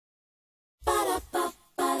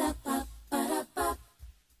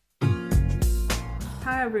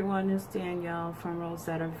Hi everyone, it's Danielle from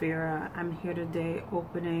Rosetta Vera. I'm here today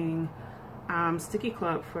opening Stickii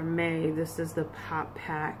Club for May. This is the pop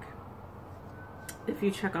pack. If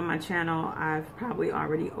you check on my channel, I've probably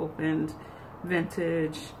already opened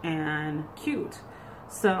Vintage and Cute.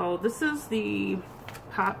 So this is the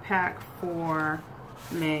pop pack for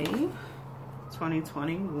May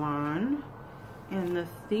 2021. And the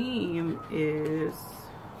theme is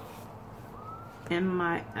In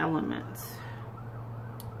My Element.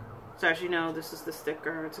 So as you know, this is the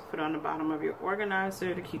sticker to put on the bottom of your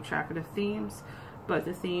organizer to keep track of the themes. But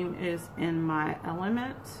the theme is In My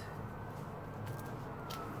Element.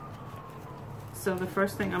 So the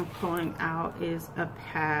first thing I'm pulling out is a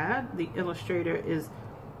pad. The illustrator is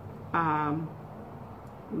Lele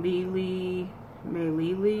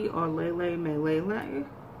Melele or Lele Melele.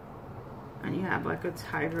 And you have like a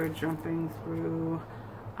tiger jumping through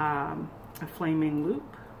a flaming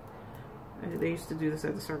loop. They used to do this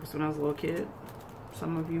at the circus when I was a little kid.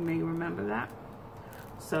 Some of you may remember that.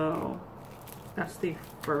 So that's the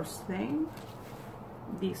first thing.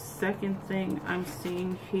 The second thing I'm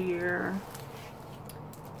seeing here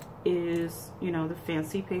is, you know, the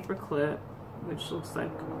fancy paper clip, which looks like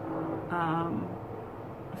a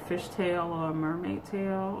fish tail or a mermaid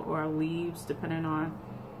tail or leaves, depending on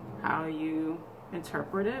how you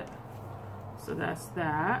interpret it. So that's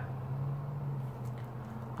that.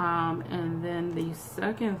 And then the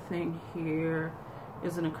second thing here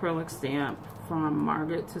is an acrylic stamp from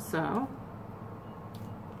Margaret to Sew.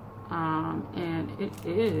 And it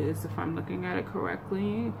is, if I'm looking at it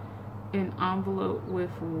correctly, an envelope with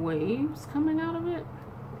waves coming out of it.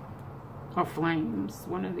 Or flames,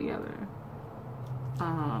 one or the other.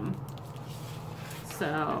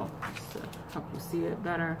 So, just to help you see it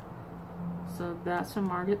better. So that's from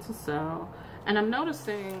Margaret to Sew. And I'm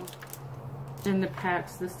noticing in the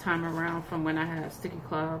packs this time around from when I had Stickii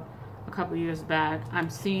Club a couple years back, I'm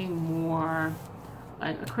seeing more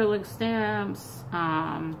like acrylic stamps.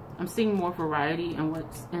 I'm seeing more variety in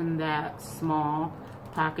what's in that small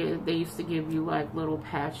pocket. They used to give you like little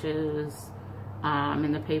patches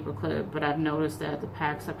in the paper clip, but I've noticed that the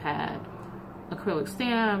packs have had acrylic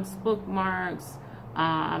stamps, bookmarks,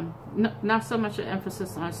 not so much an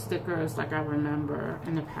emphasis on stickers like I remember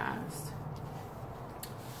in the past.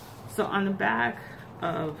 So on the back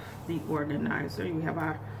of the organizer, you have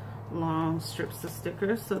our long strips of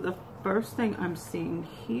stickers. So the first thing I'm seeing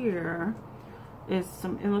here is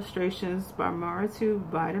some illustrations by Morati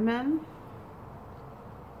Vitamin.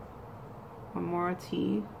 Or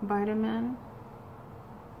Morati Vitamin.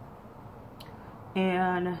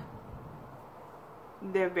 And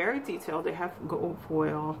they're very detailed. They have gold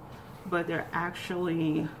foil, but they're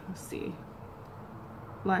actually, let's see,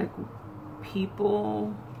 like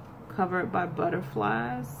people covered by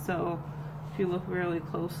butterflies. So if you look really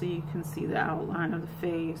closely, you can see the outline of the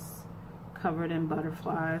face covered in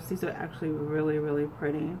butterflies. These are actually really, really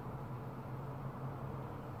pretty.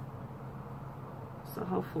 So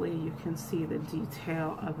hopefully you can see the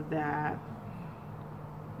detail of that.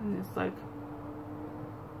 And it's like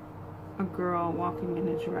a girl walking in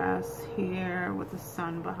a dress here with the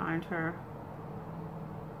sun behind her.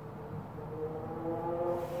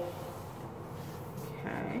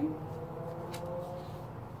 Okay.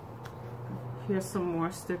 Here's some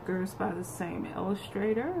more stickers by the same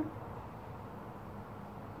illustrator.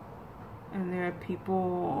 And there are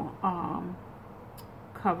people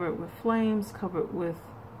covered with flames, covered with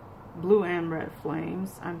blue and red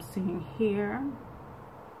flames I'm seeing here.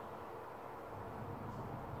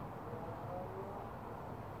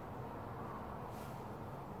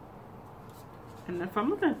 And if I'm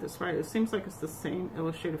looking at this right, it seems like it's the same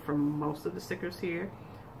illustrator for most of the stickers here,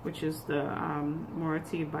 which is the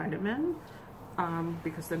Morati Vitamin,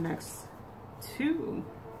 because the next two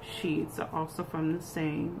sheets are also from the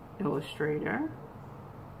same illustrator.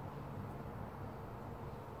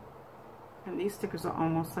 And these stickers are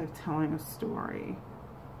almost like telling a story.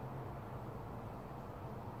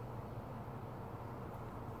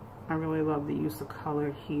 I really love the use of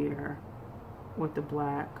color here with the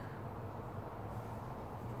black.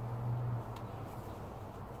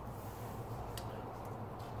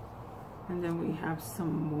 And then we have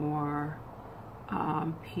some more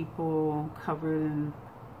people covered in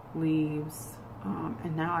leaves.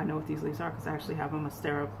 And now I know what these leaves are because I actually have a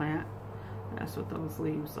monstera plant. That's what those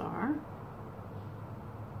leaves are.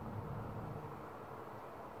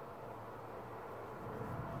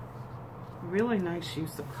 Really nice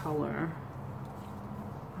use of color.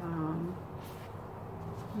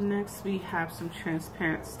 Next we have some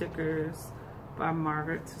transparent stickers by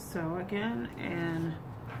Margaret to Sew again, and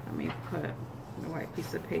let me put the white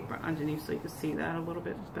piece of paper underneath so you can see that a little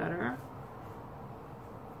bit better.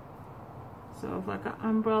 So it's like an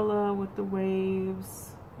umbrella with the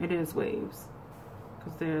waves. It is waves,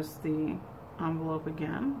 because there's the envelope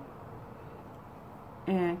again.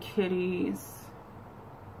 And kitties.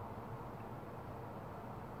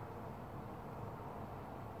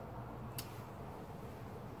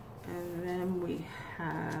 And then we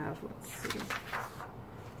have, let's see.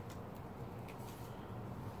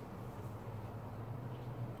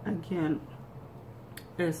 Again,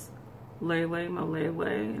 it's Lele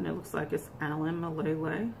Malele, and it looks like it's Alan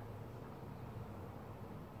Malele.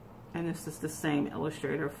 And this is the same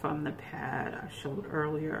illustrator from the pad I showed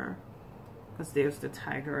earlier. Because there's the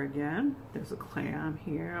tiger again. There's a clam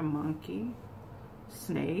here, a monkey,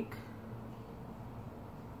 snake.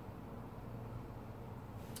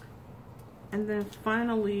 And then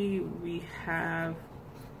finally we have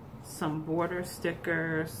some border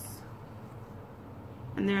stickers.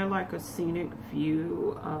 And they're like a scenic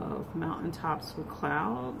view of mountaintops with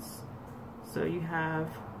clouds. So you have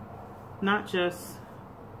not just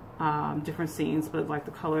different scenes, but like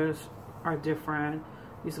the colors are different.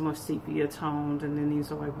 These are more sepia toned, and then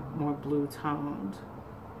these are like more blue toned,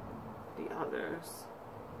 the others.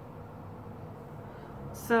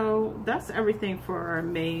 So that's everything for our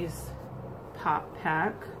Maze Pop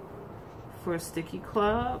Pack for Stickii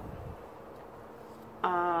Club.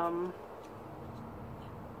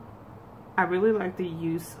 I really like the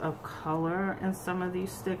use of color in some of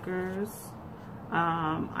these stickers.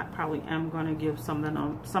 I probably am going to give some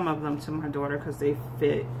of them to my daughter because they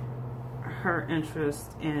fit her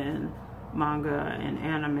interest in manga and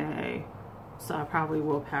anime. So I probably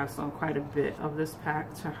will pass on quite a bit of this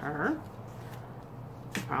pack to her.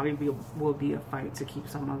 Probably will be a fight to keep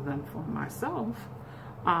some of them for myself.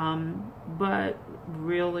 But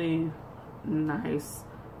really nice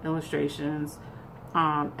illustrations.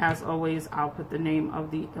 As always, I'll put the name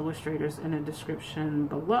of the illustrators in the description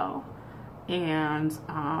below. And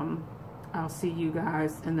I'll see you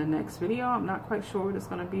guys in the next video. I'm not quite sure what it's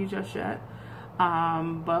going to be just yet.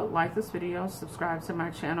 But like this video, subscribe to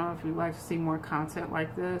my channel if you'd like to see more content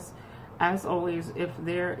like this. As always, if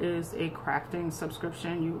there is a crafting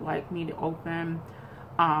subscription you'd like me to open,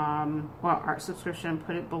 or art subscription,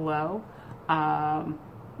 put it below.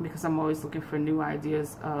 Because I'm always looking for new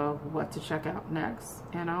ideas of what to check out next.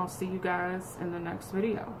 And I'll see you guys in the next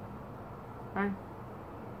video. Bye.